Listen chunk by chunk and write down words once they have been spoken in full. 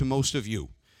most of you.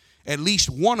 At least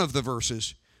one of the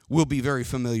verses will be very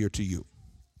familiar to you.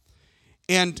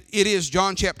 And it is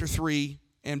John chapter 3,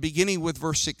 and beginning with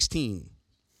verse 16.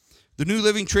 The New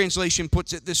Living Translation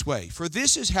puts it this way: "For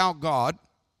this is how God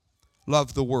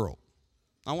loved the world."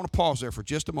 I want to pause there for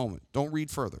just a moment. Don't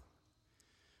read further.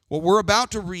 What we're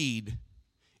about to read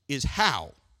is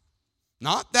how,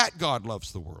 not that God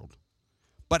loves the world,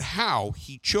 but how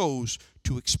he chose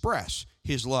to express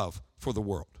his love for the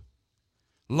world.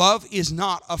 Love is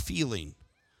not a feeling.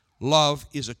 Love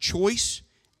is a choice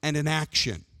and an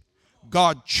action.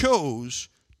 God chose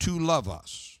to love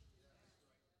us.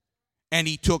 And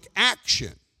he took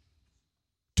action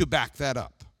to back that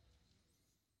up.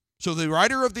 So the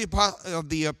writer of the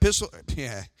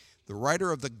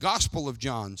writer of the Gospel of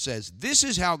John says, this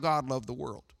is how God loved the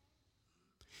world.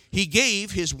 He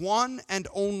gave his one and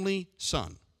only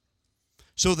Son,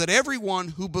 so that everyone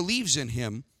who believes in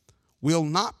him will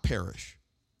not perish,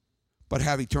 but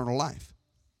have eternal life.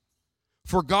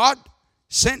 For God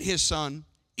sent his Son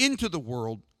into the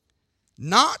world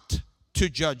not to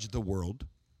judge the world,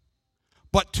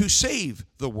 but to save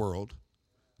the world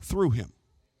through him.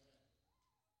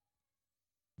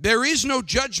 There is no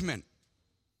judgment.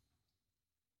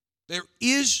 There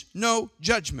is no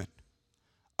judgment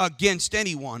against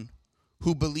anyone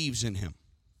who believes in him.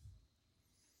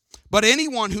 But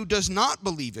anyone who does not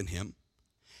believe in him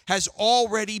has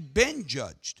already been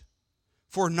judged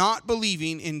for not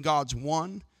believing in God's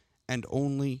one and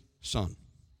only Son.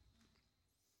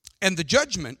 And the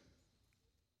judgment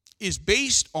is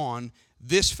based on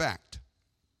this fact: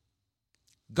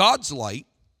 God's light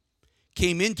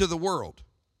came into the world,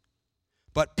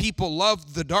 but people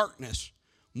loved the darkness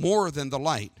more than the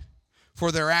light,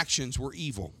 for their actions were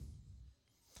evil.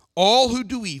 All who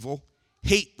do evil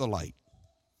hate the light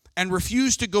and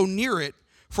refuse to go near it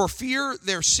for fear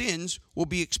their sins will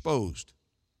be exposed.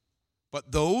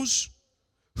 But those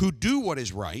who do what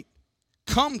is right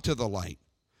come to the light,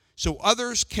 so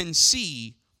others can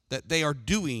see that they are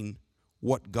doing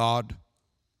what God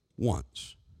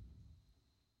wants.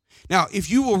 Now, if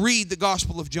you will read the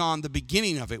Gospel of John, the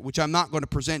beginning of it, which I'm not going to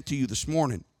present to you this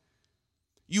morning,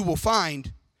 you will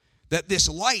find that this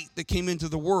light that came into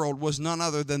the world was none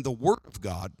other than the Word of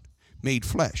God made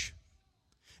flesh.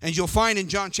 And you'll find in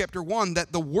John chapter 1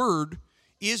 that the Word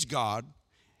is God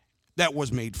that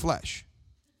was made flesh.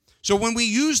 So when we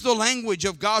use the language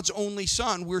of God's only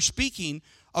Son, we're speaking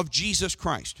of Jesus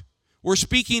Christ. We're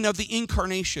speaking of the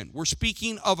incarnation. We're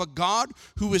speaking of a God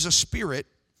who is a spirit,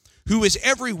 who is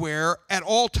everywhere at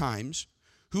all times,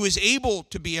 who is able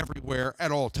to be everywhere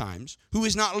at all times, who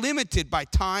is not limited by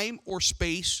time or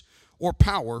space or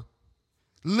power,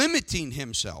 limiting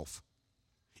himself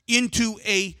into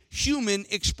a human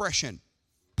expression.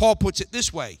 Paul puts it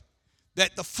this way,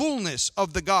 that the fullness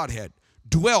of the Godhead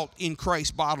dwelt in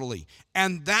Christ bodily.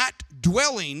 And that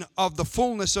dwelling of the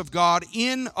fullness of God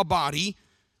in a body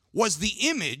was the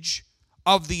image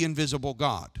of the invisible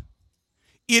God.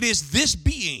 It is this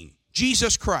being,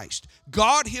 Jesus Christ,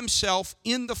 God himself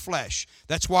in the flesh.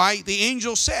 That's why the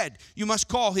angel said, you must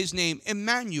call his name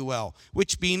Emmanuel,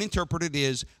 which being interpreted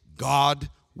is God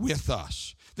with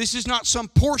us. This is not some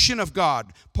portion of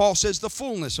God. Paul says the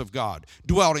fullness of God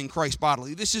dwelt in Christ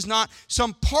bodily. This is not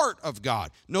some part of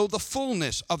God. No, the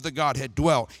fullness of the Godhead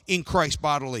dwelt in Christ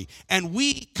bodily. And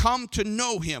we come to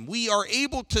know him. We are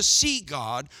able to see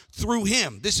God through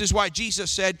him. This is why Jesus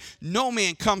said, no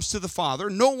man comes to the Father,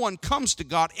 no one comes to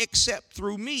God except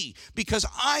through me, because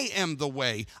I am the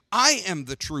way, I am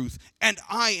the truth, and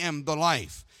I am the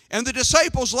life. And the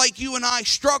disciples, like you and I,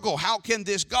 struggle. How can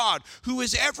this God, who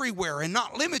is everywhere and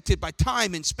not limited by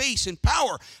time and space and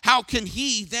power, how can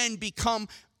he then become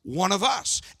one of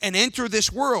us and enter this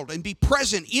world and be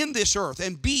present in this earth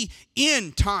and be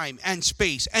in time and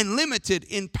space and limited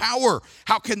in power?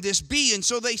 How can this be? And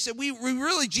so they said, we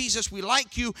really, Jesus, we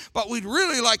like you, but we'd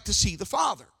really like to see the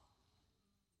Father.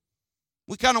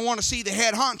 We kind of want to see the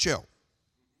head honcho.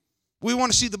 We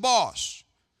want to see the boss.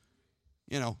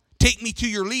 Take me to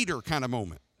your leader kind of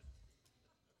moment.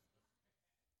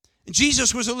 And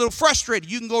Jesus was a little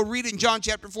frustrated. You can go read it in John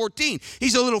chapter 14.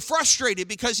 He's a little frustrated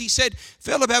because he said,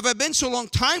 Philip, have I been so long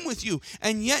time with you,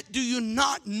 and yet do you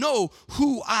not know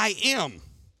who I am?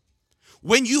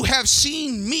 When you have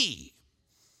seen me,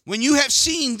 when you have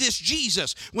seen this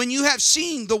Jesus, when you have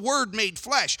seen the Word made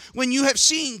flesh, when you have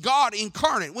seen God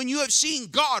incarnate, when you have seen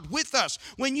God with us,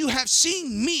 when you have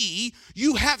seen me,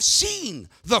 you have seen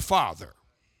the Father.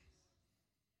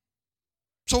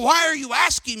 So why are you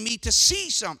asking me to see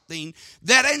something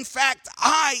that in fact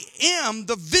I am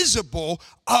the visible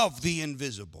of the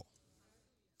invisible?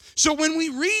 So when we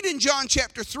read in John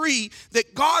chapter 3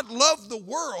 that God loved the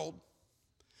world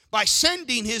by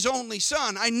sending his only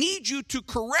son, I need you to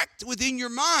correct within your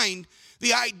mind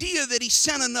the idea that he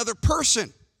sent another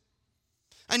person.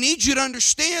 I need you to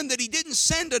understand that he didn't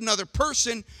send another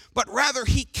person, but rather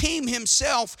he came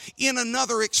himself in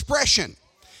another expression.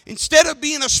 Instead of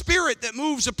being a spirit that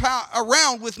moves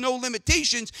around with no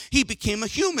limitations, he became a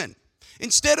human.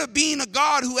 Instead of being a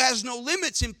God who has no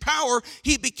limits in power,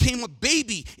 he became a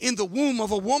baby in the womb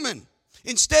of a woman.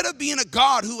 Instead of being a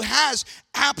God who has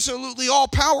absolutely all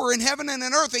power in heaven and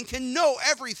in earth and can know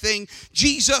everything,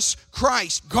 Jesus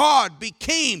Christ, God,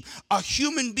 became a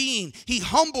human being. He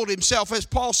humbled himself, as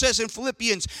Paul says in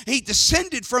Philippians. He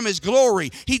descended from his glory.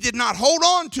 He did not hold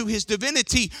on to his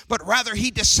divinity, but rather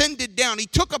he descended down. He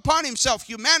took upon himself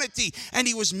humanity, and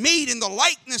he was made in the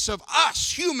likeness of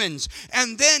us humans.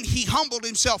 And then he humbled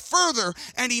himself further,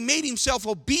 and he made himself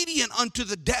obedient unto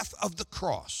the death of the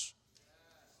cross.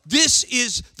 This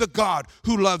is the God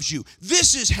who loves you.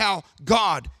 This is how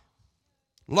God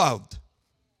loved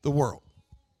the world.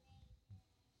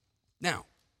 Now,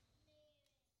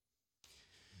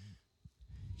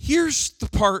 here's the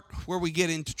part where we get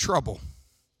into trouble.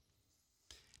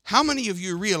 How many of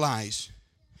you realize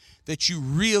that you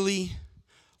really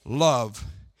love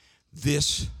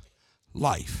this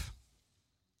life?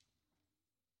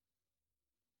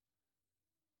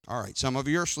 All right, some of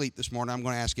you are asleep this morning. I'm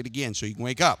going to ask it again so you can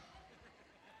wake up.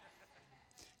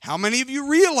 How many of you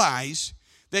realize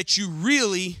that you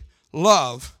really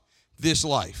love this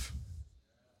life?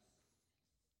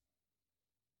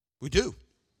 We do.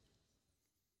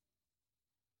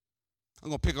 I'm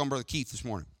going to pick on Brother Keith this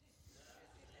morning.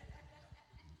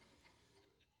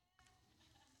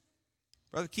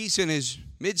 Brother Keith's in his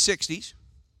mid-60s.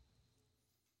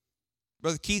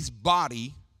 Brother Keith's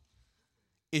body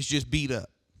is just beat up.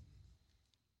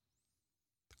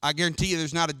 I guarantee you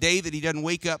there's not a day that he doesn't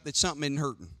wake up that something isn't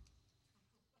hurting.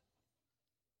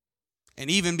 And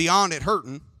even beyond it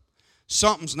hurting,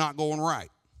 something's not going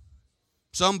right.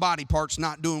 Some body part's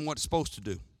not doing what it's supposed to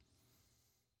do.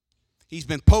 He's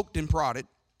been poked and prodded.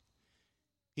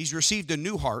 He's received a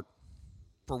new heart,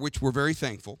 for which we're very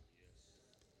thankful.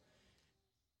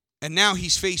 And now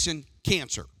he's facing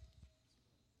cancer.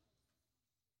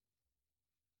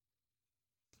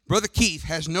 Brother Keith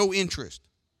has no interest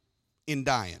in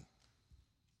dying.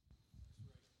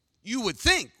 You would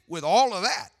think with all of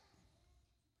that,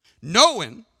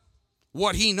 knowing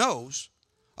what he knows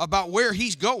about where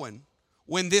he's going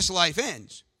when this life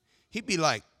ends, he'd be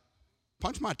like,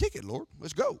 punch my ticket, Lord.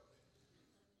 Let's go.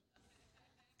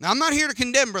 Now, I'm not here to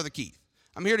condemn Brother Keith.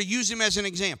 I'm here to use him as an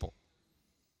example.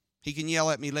 He can yell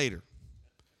at me later.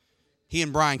 He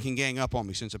and Brian can gang up on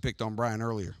me since I picked on Brian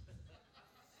earlier.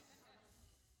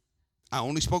 I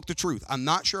only spoke the truth. I'm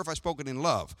not sure if I spoke it in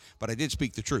love, but I did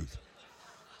speak the truth.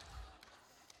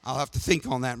 I'll have to think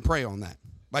on that and pray on that.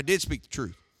 But I did speak the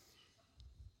truth.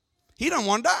 He doesn't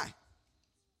want to die.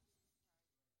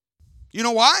 You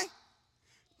know why?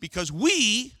 Because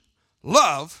we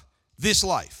love this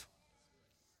life.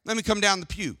 Let me come down the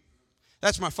pew.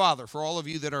 That's my father. For all of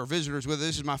you that are visitors with us,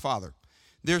 this is my father.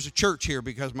 There's a church here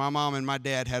because my mom and my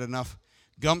dad had enough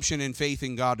gumption and faith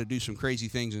in God to do some crazy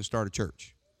things and start a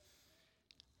church.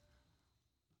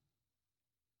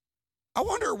 I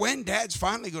wonder when Dad's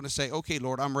finally going to say, okay,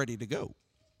 Lord, I'm ready to go.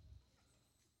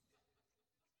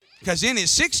 Because in his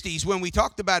 60s, when we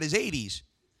talked about his 80s,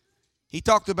 he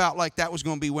talked about like that was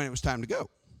going to be when it was time to go.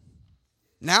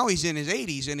 Now he's in his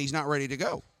 80s and he's not ready to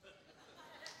go.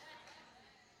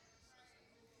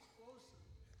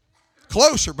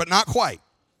 Closer, but not quite.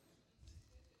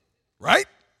 Right?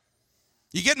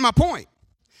 You getting my point?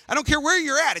 I don't care where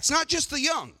you're at. It's not just the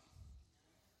young.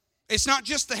 It's not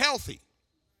just the healthy.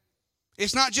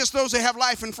 It's not just those that have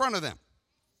life in front of them.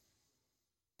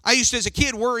 I used to, as a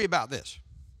kid, worry about this.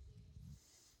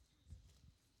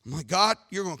 I'm like, God,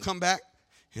 you're going to come back,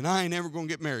 and I ain't ever going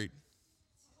to get married.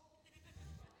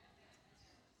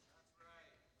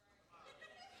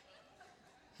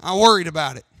 I worried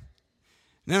about it.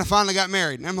 And then I finally got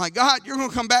married. And I'm like, God, you're going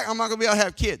to come back, I'm not going to be able to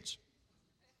have kids.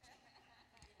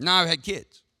 Now I've had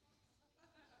kids.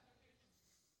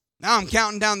 Now I'm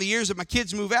counting down the years that my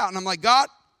kids move out, and I'm like, God,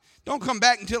 don't come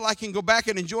back until I can go back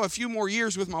and enjoy a few more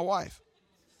years with my wife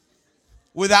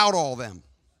without all them.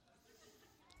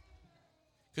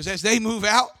 Because as they move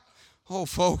out, oh,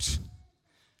 folks,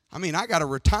 I mean, I got a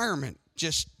retirement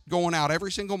just going out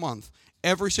every single month,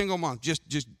 just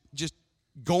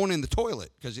going in the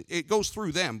toilet because it goes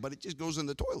through them, but it just goes in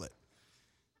the toilet.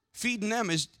 Feeding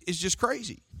them is just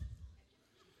crazy.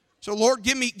 So, Lord,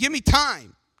 give me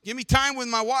time. Give me time with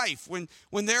my wife when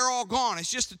they're all gone.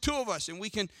 It's just the two of us, and we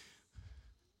can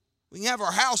have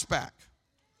our house back.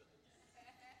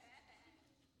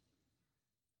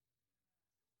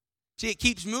 See, it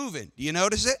keeps moving. Do you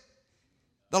notice it?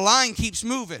 The line keeps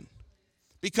moving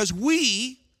because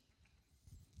we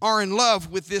are in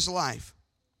love with this life.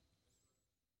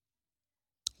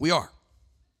 We are.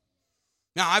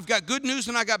 Now, I've got good news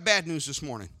and I got bad news this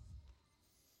morning.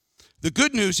 The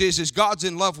good news is God's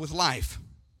in love with life.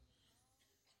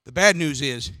 The bad news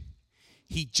is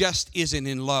he just isn't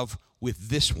in love with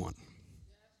this one.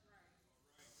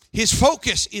 His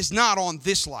focus is not on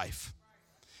this life.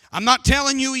 I'm not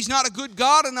telling you he's not a good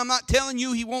God, and I'm not telling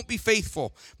you he won't be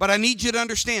faithful. But I need you to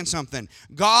understand something.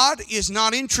 God is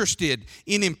not interested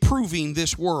in improving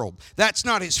this world. That's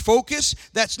not his focus.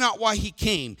 That's not why he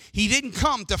came. He didn't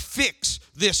come to fix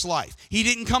this life. He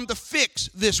didn't come to fix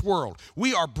this world.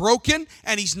 We are broken,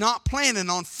 and he's not planning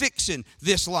on fixing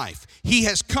this life. He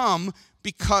has come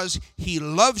because he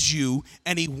loves you,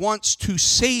 and he wants to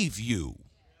save you.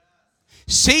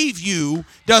 Save you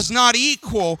does not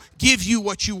equal give you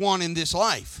what you want in this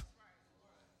life.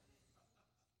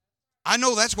 I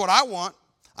know that's what I want.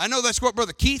 I know that's what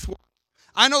Brother Keith wants.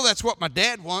 I know that's what my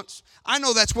dad wants. I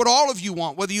know that's what all of you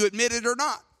want, whether you admit it or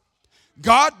not.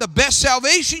 God, the best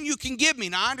salvation you can give me.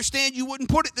 Now, I understand you wouldn't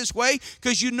put it this way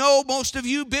because you know most of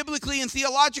you biblically and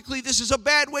theologically this is a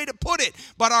bad way to put it.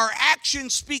 But our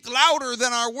actions speak louder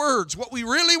than our words. What we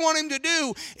really want him to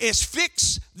do is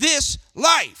fix this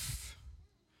life.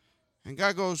 And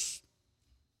God goes,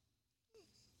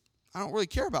 I don't really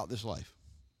care about this life.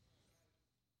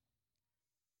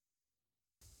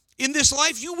 In this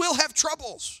life, you will have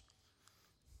troubles.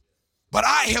 But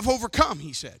I have overcome,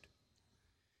 he said.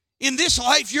 In this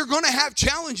life, you're going to have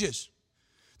challenges.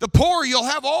 The poor you'll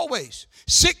have always.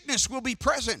 Sickness will be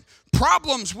present.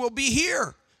 Problems will be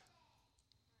here.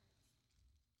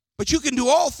 But you can do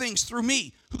all things through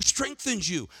me who strengthens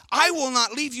you. I will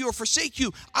not leave you or forsake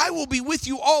you. I will be with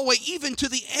you always, even to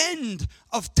the end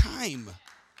of time.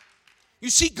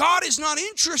 You see, God is not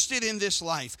interested in this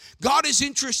life. God is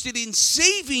interested in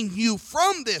saving you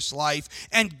from this life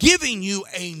and giving you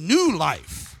a new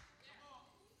life.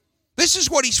 This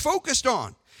is what he's focused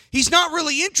on. He's not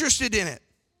really interested in it.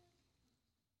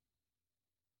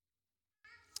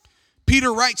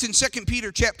 Peter writes in 2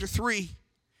 Peter chapter 3.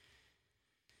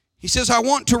 He says, I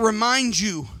want to remind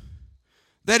you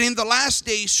that in the last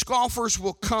days scoffers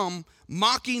will come,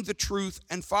 mocking the truth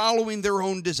and following their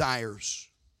own desires.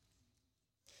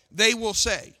 They will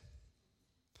say,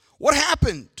 what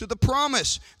happened to the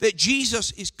promise that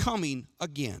Jesus is coming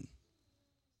again?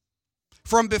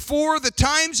 From before the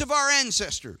times of our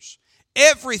ancestors,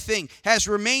 everything has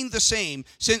remained the same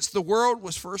since the world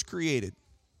was first created.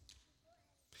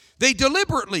 They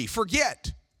deliberately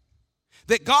forget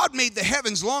that God made the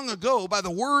heavens long ago by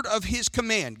the word of his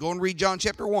command. Go and read John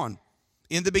chapter 1.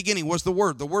 In the beginning was the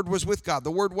Word. The Word was with God.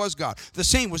 The Word was God. The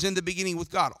same was in the beginning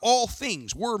with God. All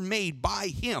things were made by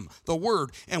him, the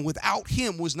Word. And without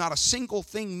him was not a single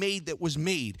thing made that was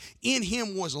made. In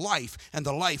him was life, and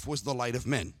the life was the light of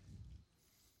men.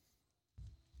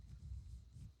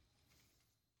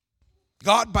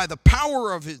 God, by the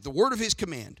power of the word of his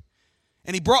command,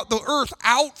 and he brought the earth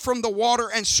out from the water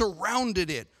and surrounded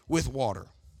it with water.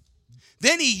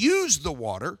 Then he used the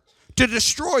water to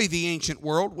destroy the ancient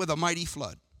world with a mighty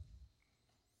flood.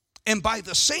 And by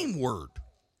the same word,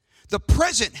 the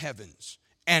present heavens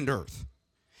and earth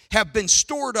have been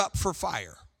stored up for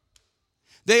fire.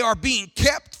 They are being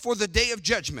kept for the day of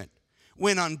judgment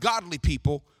when ungodly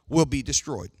people will be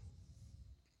destroyed.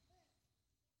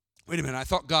 Wait a minute, I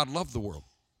thought God loved the world.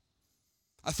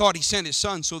 I thought he sent his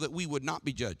son so that we would not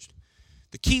be judged.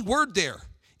 The key word there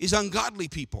is ungodly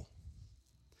people.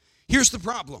 Here's the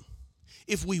problem.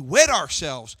 If we wed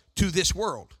ourselves to this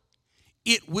world,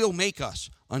 it will make us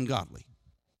ungodly.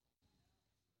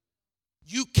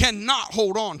 You cannot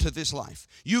hold on to this life.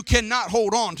 You cannot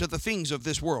hold on to the things of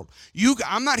this world.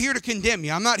 I'm not here to condemn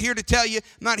you. I'm not here to tell you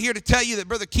that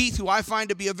Brother Keith, who I find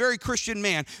to be a very Christian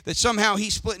man, that somehow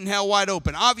he's splitting hell wide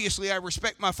open. Obviously, I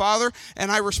respect my father,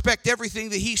 and I respect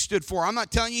everything that he stood for. I'm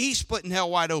not telling you he's splitting hell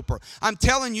wide open. I'm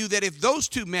telling you that if those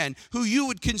two men, who you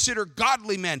would consider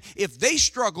godly men, if they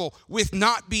struggle with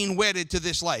not being wedded to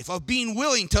this life, of being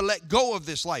willing to let go of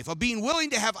this life, of being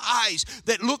willing to have eyes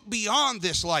that look beyond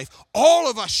this life, all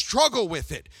of us struggle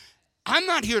with it. I'm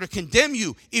not here to condemn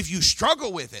you if you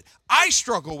struggle with it. I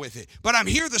struggle with it. But I'm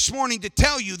here this morning to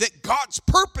tell you that God's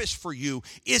purpose for you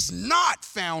is not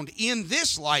found in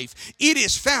this life. It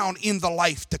is found in the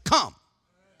life to come.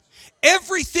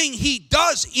 everything he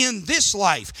does in this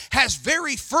life has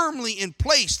very firmly in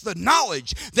place the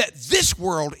knowledge that this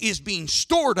world is being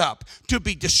stored up to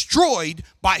be destroyed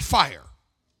by fire.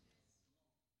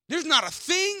 There's not a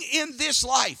thing in this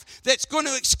life that's going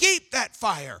to escape that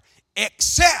fire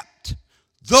except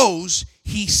those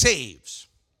he saves.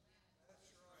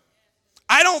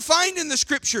 I don't find in the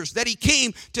scriptures that he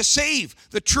came to save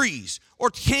the trees, or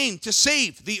came to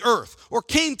save the earth, or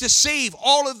came to save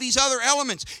all of these other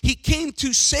elements. He came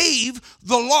to save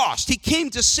the lost. He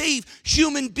came to save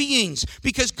human beings,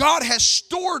 because God has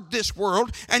stored this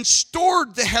world and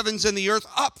stored the heavens and the earth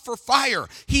up for fire.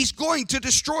 He's going to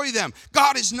destroy them.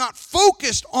 God is not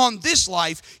focused on this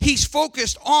life. He's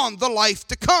focused on the life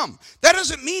to come. That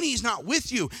doesn't mean he's not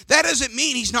with you. That doesn't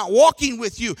mean he's not walking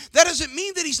with you. That doesn't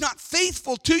mean that he's not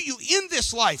faithful to you in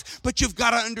this life. But you've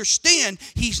got to understand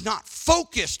he's not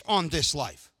focused on this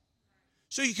life.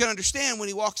 So you can understand when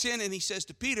he walks in and he says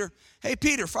to Peter, hey,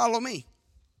 Peter, follow me.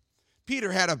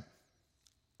 Peter had a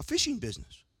fishing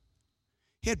business.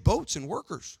 He had boats and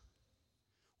workers.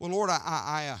 Well, Lord,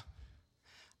 I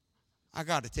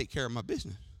got to take care of my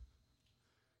business.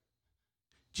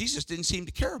 Jesus didn't seem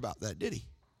to care about that, did he?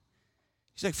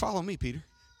 He's like, follow me, Peter,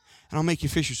 and I'll make you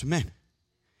fishers of men.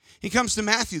 He comes to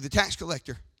Matthew, the tax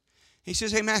collector. He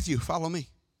says, hey, Matthew, follow me.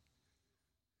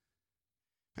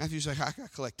 Matthew's like, I got to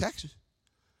collect taxes.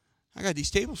 I got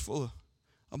these tables full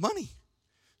of money.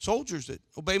 Soldiers that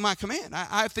obey my command.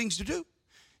 I have things to do.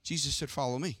 Jesus said,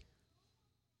 follow me.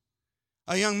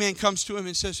 A young man comes to him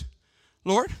and says,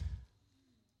 Lord,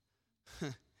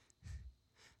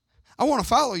 I want to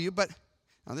follow you, but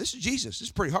now this is Jesus. This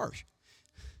is pretty harsh.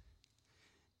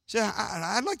 He said,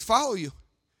 I'd like to follow you,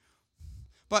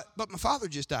 but my father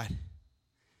just died.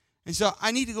 And so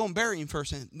I need to go and bury him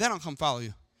first, and then I'll come follow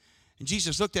you. And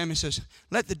Jesus looked at him and says,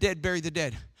 let the dead bury the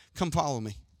dead. Come follow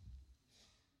me.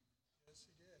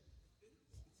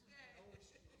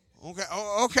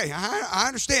 Okay, I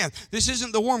understand. This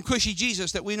isn't the warm, cushy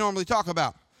Jesus that we normally talk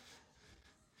about.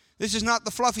 This is not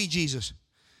the fluffy Jesus.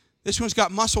 This one's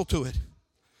got muscle to it.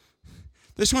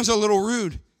 This one's a little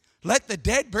rude. Let the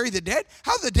dead bury the dead?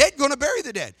 How are the dead going to bury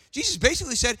the dead? Jesus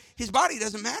basically said his body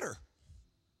doesn't matter.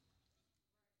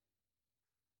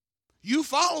 You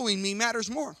following me matters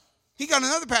more. He got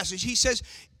another passage. He says,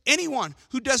 anyone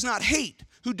who does not hate,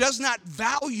 who does not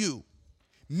value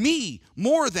me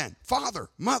more than father,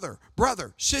 mother,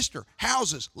 brother, sister,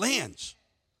 houses, lands,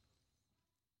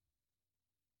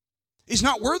 is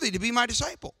not worthy to be my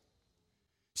disciple.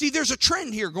 See, there's a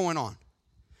trend here going on.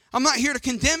 I'm not here to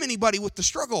condemn anybody with the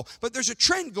struggle, but there's a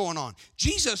trend going on.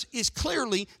 Jesus is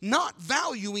clearly not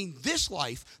valuing this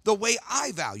life the way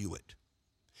I value it.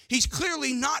 He's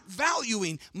clearly not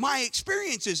valuing my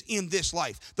experiences in this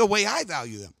life the way I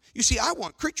value them. You see, I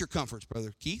want creature comforts,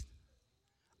 Brother Keith.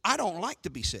 I don't like to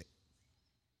be sick.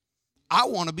 I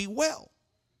want to be well.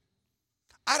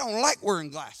 I don't like wearing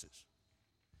glasses.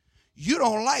 You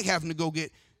don't like having to go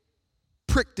get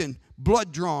pricked and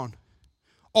blood drawn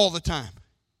all the time.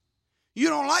 You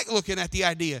don't like looking at the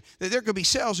idea that there could be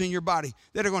cells in your body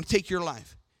that are going to take your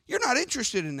life. You're not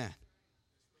interested in that.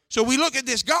 So we look at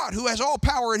this God who has all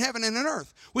power in heaven and in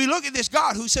earth. We look at this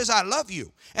God who says, I love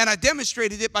you. And I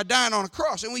demonstrated it by dying on a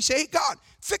cross. And we say, hey, God,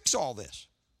 fix all this.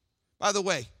 By the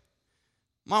way,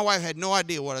 my wife had no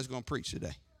idea what I was going to preach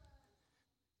today.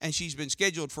 And she's been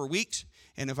scheduled for weeks.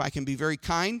 And if I can be very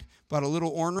kind, but a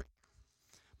little ornery,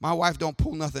 my wife don't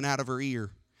pull nothing out of her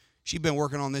ear. She's been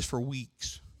working on this for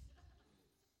weeks.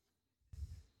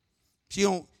 She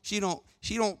don't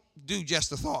do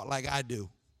just a thought like I do.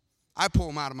 I pull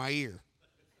them out of my ear.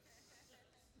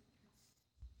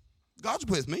 God's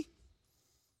with me.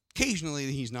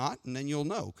 Occasionally he's not, and then you'll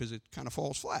know because it kind of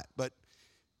falls flat. But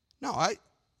no,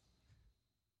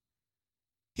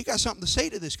 he got something to say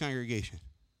to this congregation.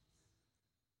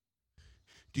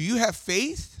 Do you have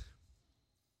faith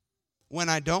when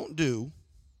I don't do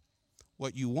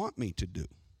what you want me to do?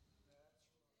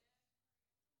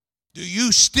 Do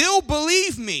you still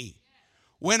believe me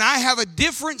when I have a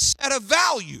different set of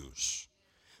values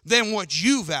than what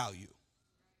you value?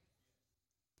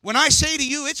 When I say to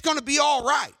you, it's going to be all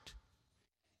right,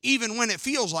 even when it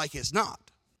feels like it's not.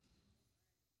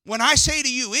 When I say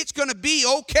to you, it's going to be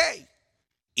okay,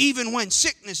 even when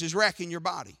sickness is racking your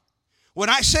body. When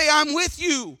I say I'm with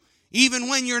you, even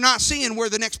when you're not seeing where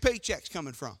the next paycheck's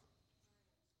coming from.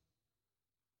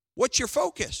 What's your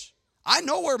focus? I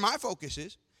know where my focus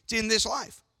is. It's in this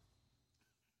life.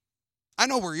 I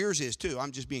know where yours is too.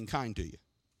 I'm just being kind to you.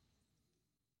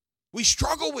 We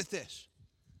struggle with this.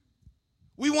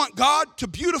 We want God to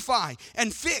beautify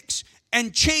and fix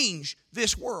and change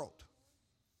this world.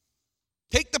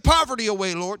 Take the poverty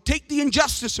away, Lord. Take the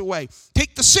injustice away.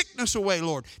 Take the sickness away,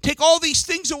 Lord. Take all these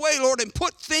things away, Lord, and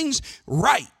put things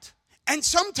right. And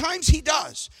sometimes he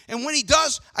does. And when he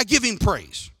does, I give him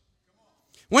praise.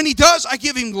 When he does, I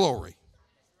give him glory.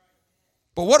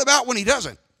 But what about when he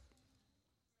doesn't?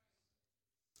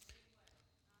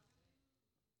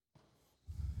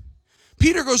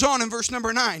 Peter goes on in verse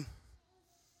number 9.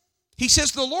 He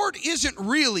says, the Lord isn't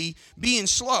really being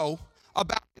slow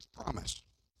about his promise,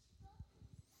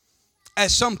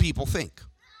 as some people think.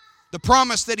 The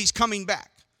promise that he's coming back.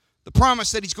 The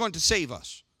promise that he's going to save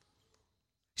us.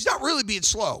 He's not really being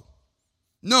slow.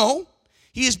 No,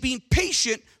 he is being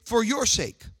patient for your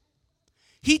sake.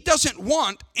 He doesn't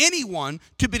want anyone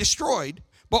to be destroyed,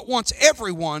 but wants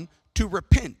everyone to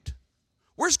repent.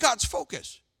 Where's God's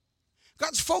focus?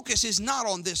 God's focus is not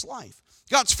on this life.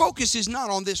 God's focus is not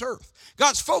on this earth.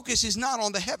 God's focus is not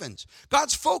on the heavens.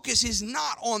 God's focus is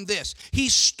not on this. He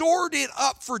stored it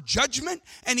up for judgment,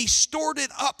 and he stored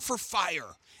it up for fire.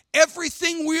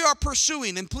 Everything we are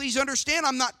pursuing, and please understand,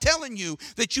 I'm not telling you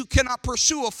that you cannot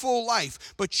pursue a full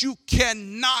life, but you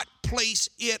cannot place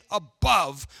it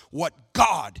above what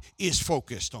God is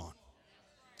focused on.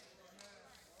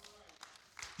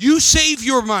 You save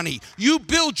your money, you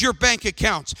build your bank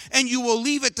accounts, and you will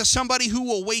leave it to somebody who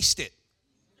will waste it.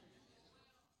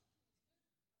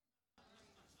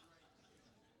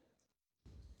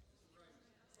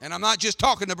 And I'm not just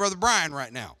talking to Brother Brian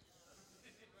right now.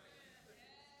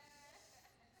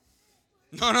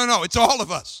 No, it's all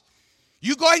of us.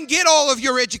 You go ahead and get all of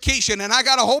your education, and I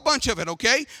got a whole bunch of it,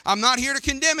 okay? I'm not here to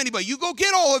condemn anybody. You go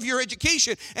get all of your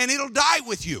education, and it'll die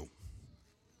with you.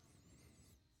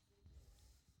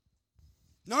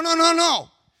 No.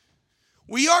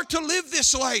 We are to live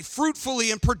this life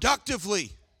fruitfully and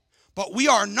productively, but we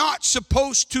are not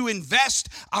supposed to invest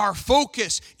our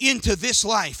focus into this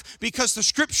life, because the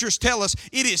scriptures tell us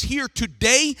it is here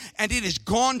today and it is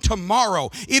gone tomorrow.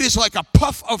 It is like a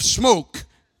puff of smoke.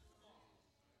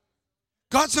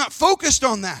 God's not focused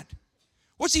on that.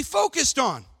 What's he focused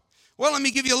on? Well, let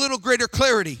me give you a little greater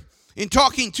clarity. In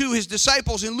talking to his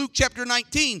disciples in Luke chapter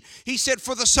 19, he said,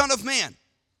 for the Son of Man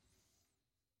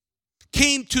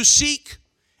came to seek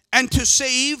and to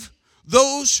save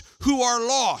those who are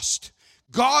lost.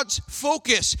 God's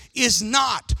focus is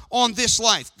not on this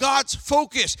life. God's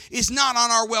focus is not on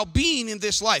our well-being in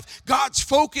this life. God's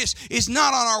focus is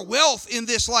not on our wealth in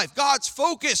this life. God's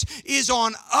focus is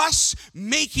on us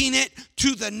making it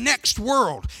to the next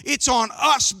world. It's on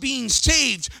us being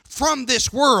saved from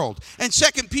this world. And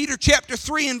 2 Peter chapter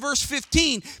 3 and verse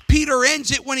 15, Peter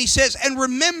ends it when he says, and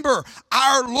remember,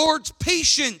 our Lord's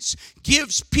patience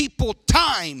gives people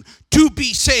time to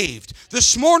be saved.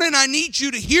 This morning I need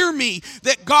you to hear me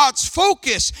that God's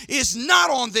focus is not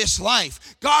on this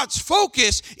life. God's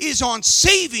focus is on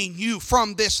saving you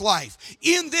from this life.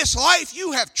 In this life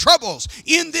you have troubles.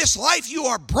 In this life you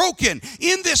are broken.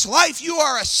 In this life you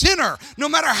are a sinner. No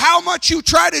matter how much you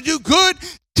try to do good,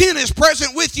 sin is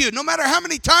present with you. No matter how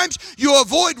many times you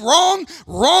avoid wrong,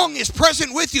 wrong is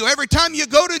present with you. Every time you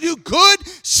go to do good,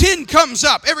 sin comes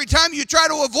up. Every time you try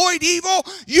to avoid evil,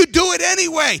 you do it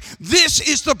anyway. This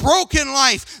is the broken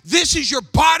life. This is your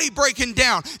body breaking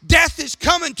down. Death is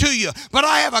coming to you. But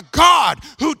I have a God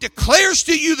who declares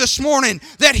to you this morning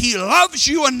that he loves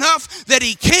you enough that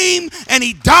he came and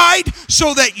he died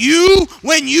so that you,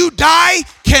 when you die,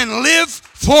 can live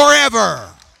forever.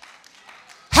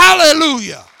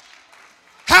 Hallelujah.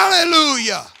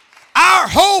 Hallelujah. Our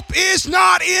hope is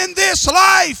not in this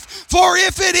life, for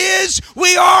if it is,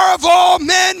 we are of all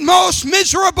men most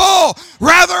miserable.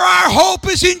 Rather, our hope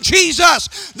is in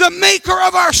Jesus, the maker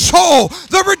of our soul,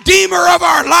 the redeemer of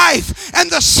our life, and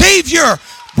the Savior,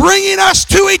 bringing us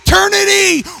to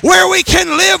eternity where we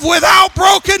can live without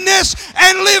brokenness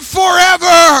and live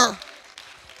forever.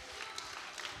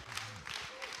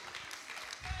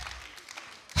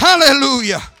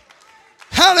 Hallelujah.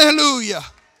 Hallelujah.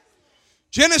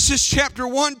 Genesis chapter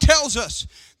 1 tells us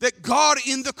that God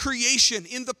in the creation,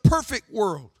 in the perfect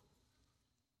world,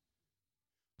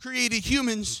 created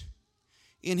humans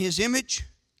in his image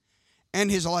and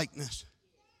his likeness.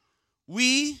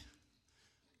 We,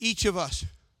 each of us,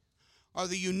 are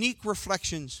the unique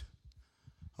reflections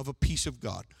of a piece of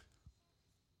God.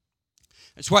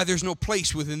 That's why there's no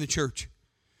place within the church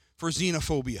for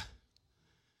xenophobia.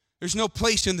 There's no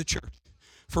place in the church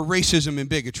for racism and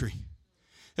bigotry.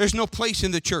 There's no place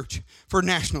in the church for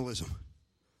nationalism.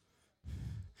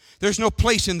 There's no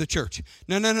place in the church.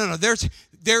 No.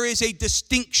 There is a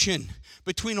distinction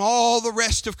between all the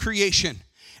rest of creation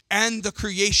and the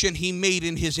creation he made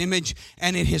in his image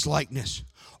and in his likeness.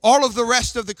 All of the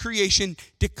rest of the creation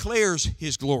declares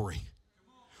his glory.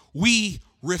 we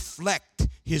reflect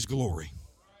His glory.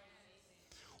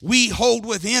 We hold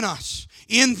within us,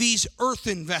 in these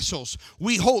earthen vessels,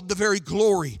 we hold the very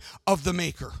glory of the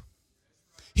Maker.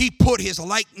 He put His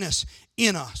likeness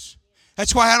in us.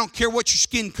 That's why I don't care what your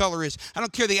skin color is. I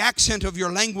don't care the accent of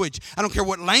your language. I don't care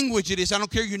what language it is. I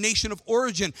don't care your nation of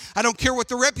origin. I don't care what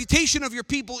the reputation of your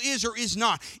people is or is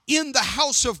not. In the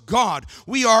house of God,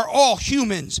 we are all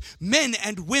humans, men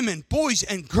and women, boys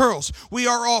and girls. We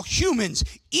are all humans,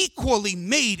 equally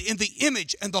made in the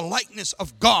image and the likeness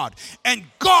of God. And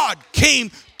God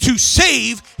came to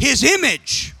save His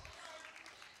image.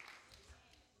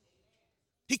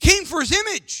 He came for His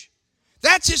image.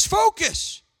 That's His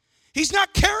focus. He's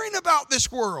not caring about this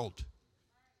world.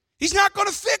 He's not going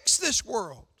to fix this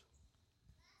world.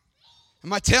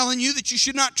 Am I telling you that you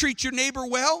should not treat your neighbor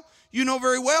well? You know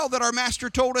very well that our Master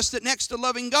told us that next to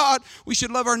loving God, we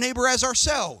should love our neighbor as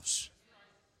ourselves.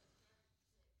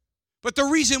 But the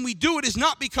reason we do it is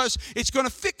not because it's going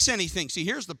to fix anything. See,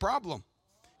 here's the problem.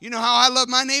 You know how I love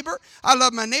my neighbor? I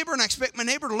love my neighbor and I expect my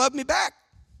neighbor to love me back.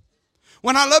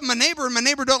 When I love my neighbor and my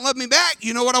neighbor don't love me back,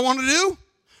 you know what I want to do?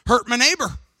 Hurt my neighbor.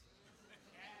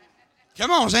 Come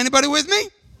on, is anybody with me?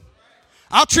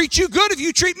 I'll treat you good if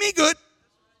you treat me good.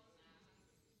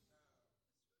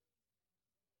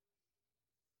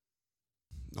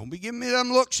 Don't be giving me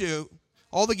them looks, you.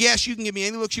 All the gas you can give me,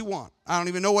 any looks you want. I don't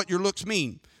even know what your looks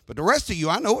mean. But the rest of you,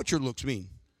 I know what your looks mean.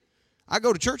 I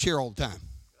go to church here all the time.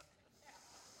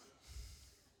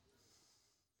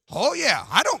 Oh yeah,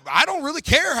 I don't really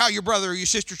care how your brother or your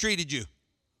sister treated you.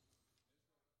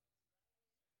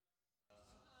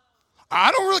 I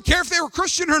don't really care if they were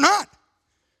Christian or not.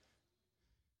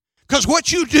 Because what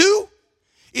you do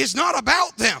is not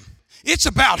about them. It's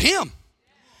about Him.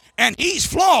 And He's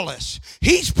flawless.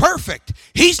 He's perfect.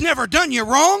 He's never done you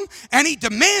wrong. And He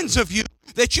demands of you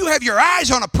that you have your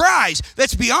eyes on a prize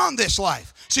that's beyond this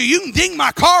life. So you can ding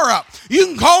my car up. You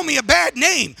can call me a bad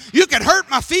name. You can hurt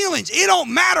my feelings. It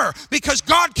don't matter because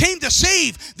God came to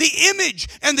save the image,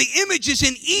 and the image is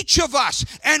in each of us,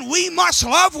 and we must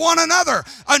love one another.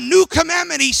 A new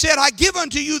commandment, He said, I give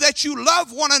unto you that you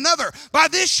love one another. By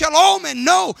this shall all men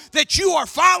know that you are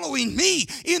following me,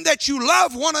 in that you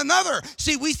love one another.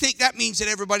 See, we think that means that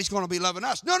everybody's going to be loving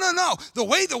us. No, no, no. The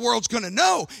way the world's going to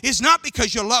know is not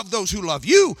because you love those who love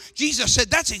you. Jesus said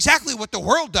that's exactly what the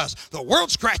world does. The world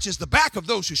scratches the back of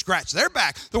those who scratch their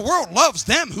back. The world loves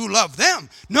them who love them.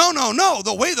 No, no, no.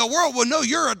 The way the world will know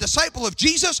you're a disciple of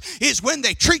Jesus is when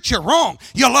they treat you wrong.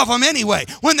 You love them anyway.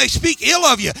 When they speak ill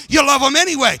of you, you love them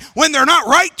anyway. When they're not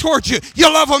right towards you,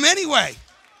 you love them anyway.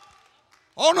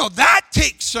 Oh no, that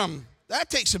takes some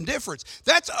difference.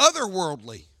 That's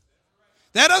otherworldly.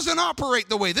 That doesn't operate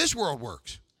the way this world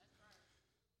works.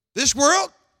 This world,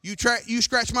 you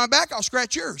scratch my back, I'll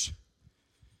scratch yours.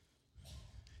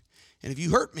 And if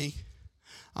you hurt me,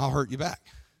 I'll hurt you back.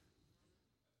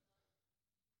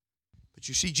 But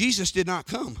you see, Jesus did not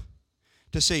come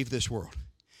to save this world.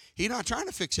 He's not trying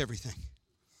to fix everything.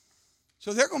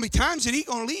 So there are going to be times that He's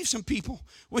going to leave some people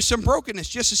with some brokenness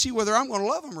just to see whether I'm going to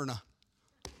love them or not.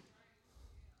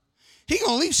 He's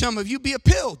going to leave some of you be a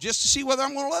pill just to see whether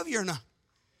I'm going to love you or not.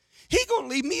 He's going to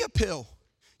leave me a pill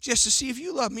just to see if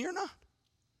you love me or not.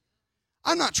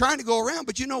 I'm not trying to go around,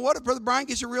 but you know what? If Brother Brian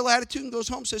gets a real attitude and goes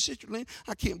home and says, Sister Lynn,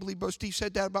 I can't believe Brother Steve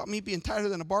said that about me being tighter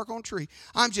than a bark on a tree.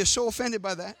 I'm just so offended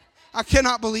by that. I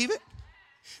cannot believe it.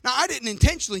 Now, I didn't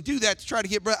intentionally do that to try to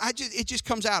get Brother. It just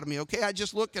comes out of me, okay? I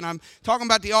just look and I'm talking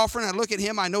about the offering. I look at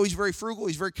him. I know he's very frugal.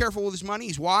 He's very careful with his money.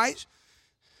 He's wise.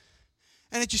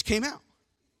 And it just came out.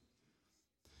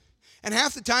 And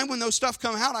half the time when those stuff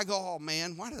come out, I go, oh,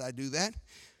 man, why did I do that?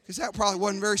 Because that probably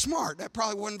wasn't very smart. That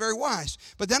probably wasn't very wise.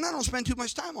 But then I don't spend too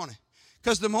much time on it.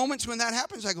 Because the moments when that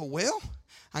happens, I go, well,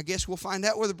 I guess we'll find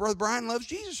out whether Brother Brian loves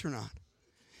Jesus or not.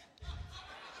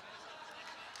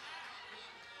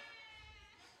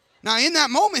 Now, in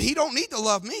that moment, he don't need to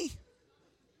love me.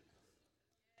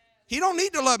 He don't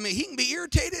need to love me. He can be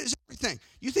irritated as everything.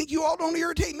 You think you all don't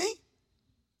irritate me?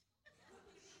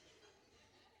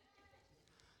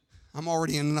 I'm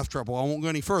already in enough trouble. I won't go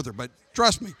any further, but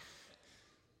trust me.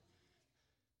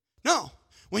 No,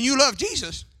 when you love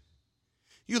Jesus,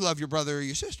 you love your brother or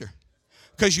your sister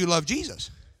because you love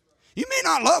Jesus. You may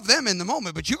not love them in the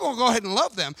moment, but you're going to go ahead and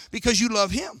love them because you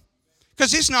love Him.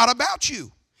 Because it's not about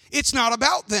you. It's not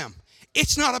about them.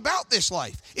 It's not about this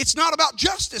life. It's not about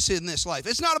justice in this life.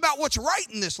 It's not about what's right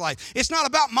in this life. It's not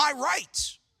about my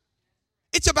rights.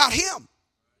 It's about Him.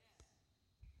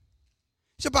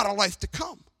 It's about a life to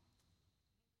come.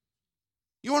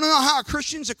 You want to know how a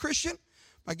Christian's a Christian?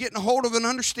 By getting a hold of an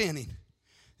understanding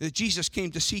that Jesus came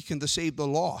to seek and to save the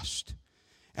lost.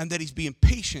 and that He's being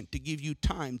patient to give you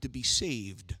time to be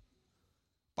saved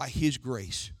by His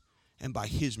grace and by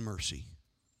His mercy.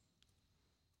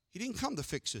 He didn't come to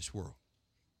fix this world.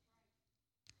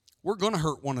 We're going to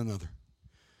hurt one another.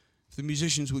 If the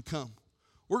musicians would come.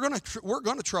 We're going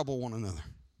to trouble one another.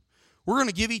 We're going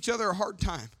to give each other a hard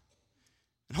time.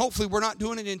 And hopefully we're not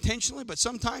doing it intentionally, but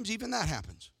sometimes even that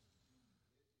happens.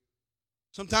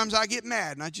 Sometimes I get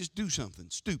mad and I just do something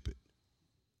stupid.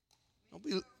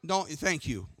 Thank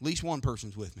you. At least one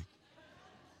person's with me.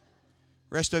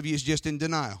 The rest of you is just in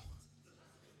denial.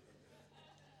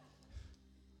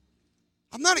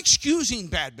 I'm not excusing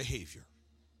bad behavior.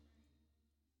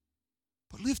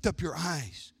 But lift up your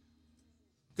eyes.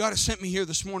 God has sent me here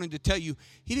this morning to tell you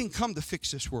He didn't come to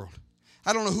fix this world.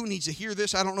 I don't know who needs to hear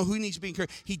this. I don't know who needs to be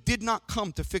encouraged. He did not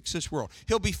come to fix this world.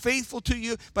 He'll be faithful to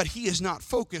you, but He is not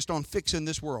focused on fixing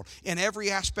this world in every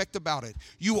aspect about it.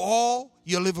 You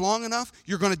live long enough,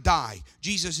 you're going to die.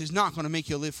 Jesus is not going to make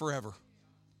you live forever.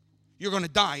 You're going to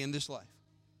die in this life.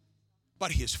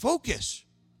 But His focus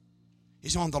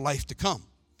is on the life to come.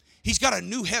 He's got a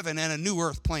new heaven and a new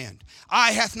earth planned.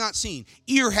 Eye hath not seen,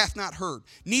 ear hath not heard,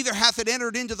 neither hath it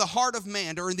entered into the heart of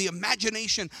man or in the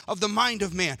imagination of the mind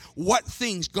of man what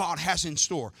things God has in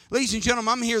store. Ladies and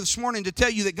gentlemen, I'm here this morning to tell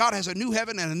you that God has a new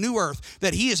heaven and a new earth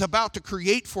that He is about to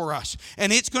create for us.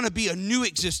 And it's going to be a new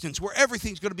existence where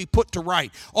everything's going to be put to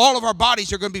right. All of our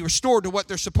bodies are going to be restored to what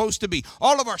they're supposed to be.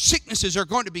 All of our sicknesses are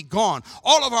going to be gone.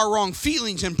 All of our wrong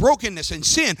feelings and brokenness and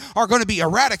sin are going to be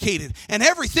eradicated. And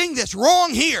everything that's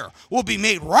wrong here will be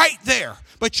made right there.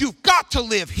 But you've got to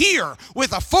live here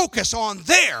with a focus on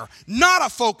there, not a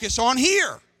focus on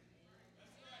here.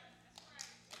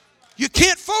 You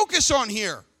can't focus on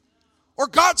here, or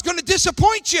God's going to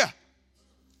disappoint you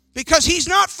because He's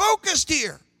not focused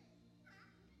here.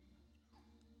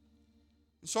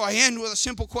 And so I end with a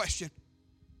simple question.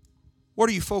 What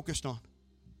are you focused on?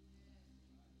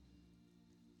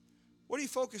 What are you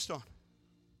focused on?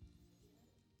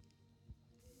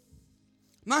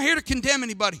 I'm not here to condemn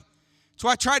anybody. So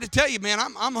I tried to tell you, man,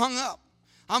 I'm hung up.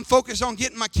 I'm focused on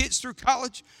getting my kids through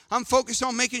college. I'm focused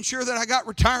on making sure that I got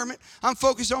retirement. I'm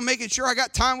focused on making sure I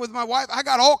got time with my wife. I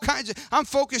got all kinds of, I'm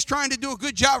focused trying to do a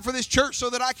good job for this church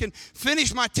so that I can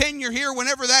finish my tenure here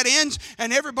whenever that ends,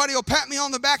 and everybody will pat me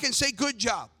on the back and say, good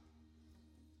job.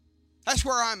 That's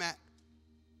where I'm at.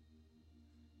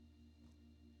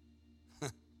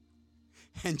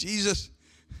 And Jesus,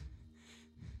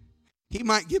 He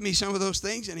might give me some of those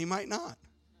things and He might not.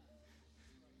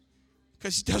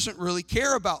 Because He doesn't really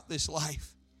care about this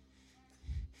life.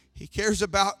 He cares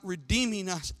about redeeming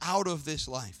us out of this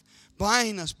life.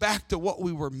 Buying us back to what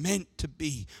we were meant to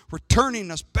be. Returning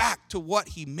us back to what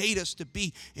He made us to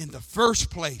be in the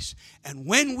first place. And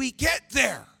when we get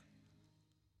there,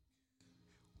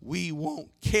 we won't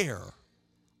care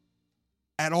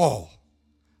at all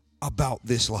about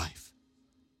this life.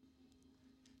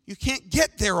 You can't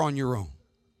get there on your own.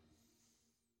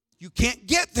 You can't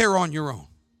get there on your own.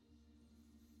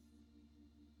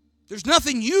 There's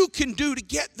nothing you can do to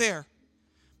get there.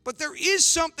 But there is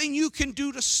something you can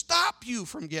do to stop you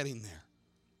from getting there.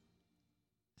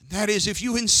 And that is if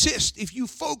you insist, if you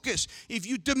focus, if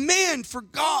you demand for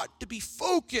God to be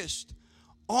focused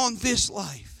on this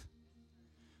life.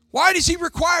 Why does He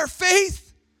require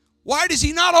faith? Why does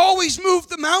He not always move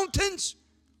the mountains?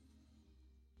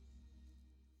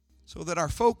 So that our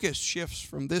focus shifts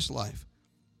from this life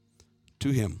to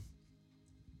Him.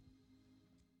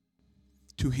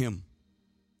 To Him.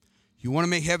 You want to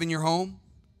make heaven your home?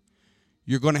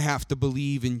 You're going to have to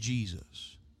believe in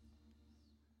Jesus.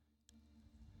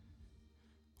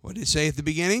 What did it say at the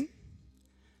beginning?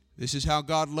 This is how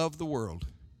God loved the world.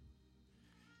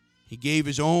 He gave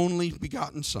His only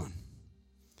begotten Son,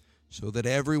 so that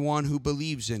everyone who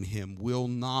believes in Him will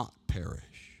not perish,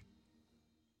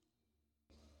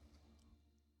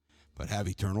 but have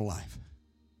eternal life.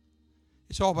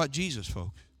 It's all about Jesus,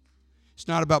 folks. It's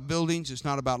not about buildings. It's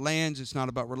not about lands. It's not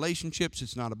about relationships.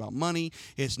 It's not about money.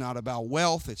 It's not about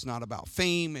wealth. It's not about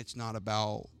fame. It's not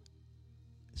about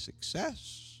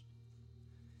success.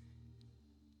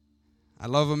 I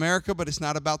love America, but it's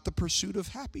not about the pursuit of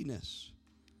happiness.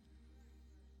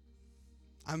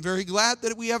 I'm very glad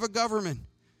that we have a government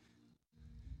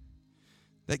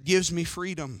that gives me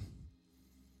freedom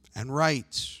and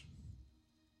rights.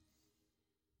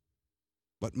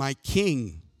 But my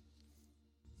king,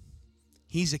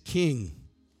 he's a king.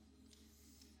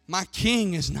 My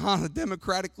king is not a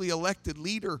democratically elected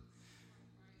leader.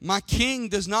 My king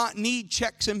does not need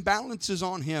checks and balances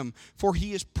on him, for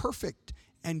he is perfect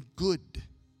and good.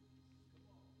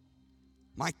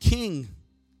 My king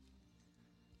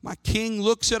My king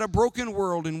looks at a broken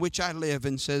world in which I live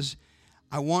and says,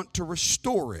 I want to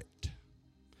restore it.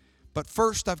 But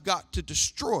first I've got to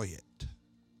destroy it.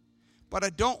 But I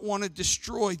don't want to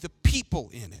destroy the people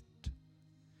in it.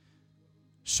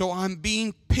 So I'm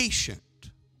being patient.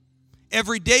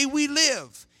 Every day we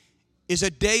live is a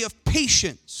day of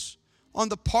patience on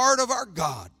the part of our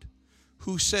God,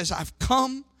 who says, I've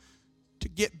come to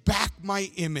get back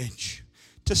my image,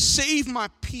 to save my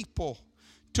people,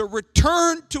 to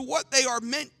return to what they are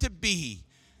meant to be.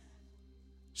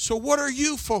 So what are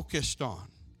you focused on?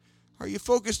 Are you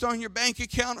focused on your bank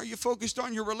account? Are you focused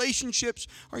on your relationships?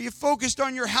 Are you focused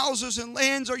on your houses and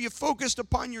lands? Are you focused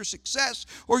upon your success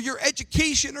or your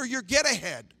education or your get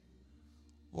ahead?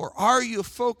 Or are you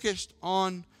focused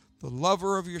on the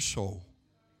lover of your soul,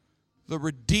 the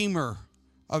redeemer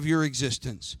of your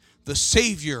existence, the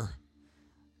savior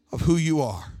of who you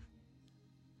are?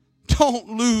 Don't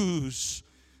lose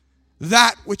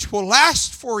that which will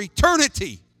last for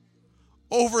eternity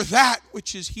over that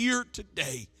which is here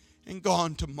today and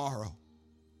gone tomorrow.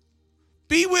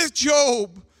 Be with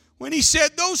Job when he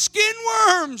said, those skin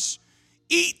worms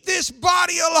eat this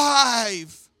body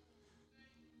alive.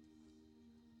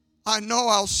 I know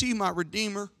I'll see my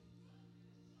Redeemer.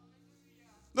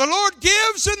 The Lord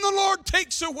gives and the Lord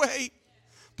takes away.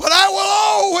 But I will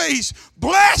always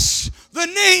bless the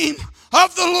name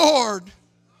of the Lord.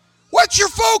 What's your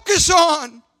focus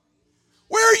on?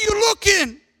 Where are you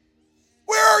looking?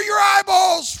 Where are your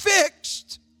eyeballs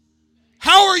fixed?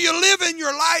 How are you living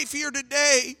your life here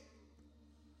today?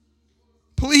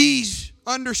 Please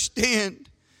understand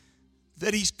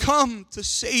that He's come to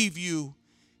save you.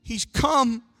 He's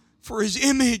come for His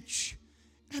image,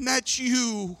 and that's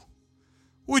you.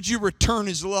 Would you return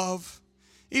His love?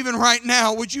 Even right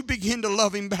now, would you begin to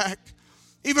love Him back?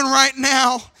 Even right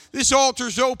now, this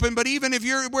altar's open, but even if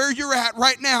you're where you're at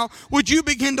right now, would you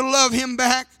begin to love Him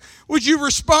back? Would you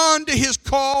respond to His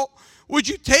call? Would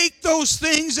you take those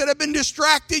things that have been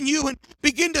distracting you and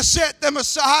begin to set them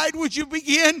aside? Would you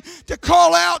begin to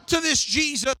call out to this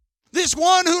Jesus, this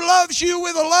one who loves you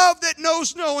with a love that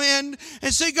knows no end,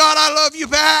 and say, God, I love you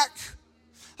back.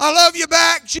 I love you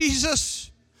back,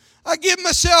 Jesus. I give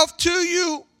myself to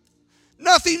you.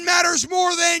 Nothing matters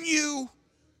more than you.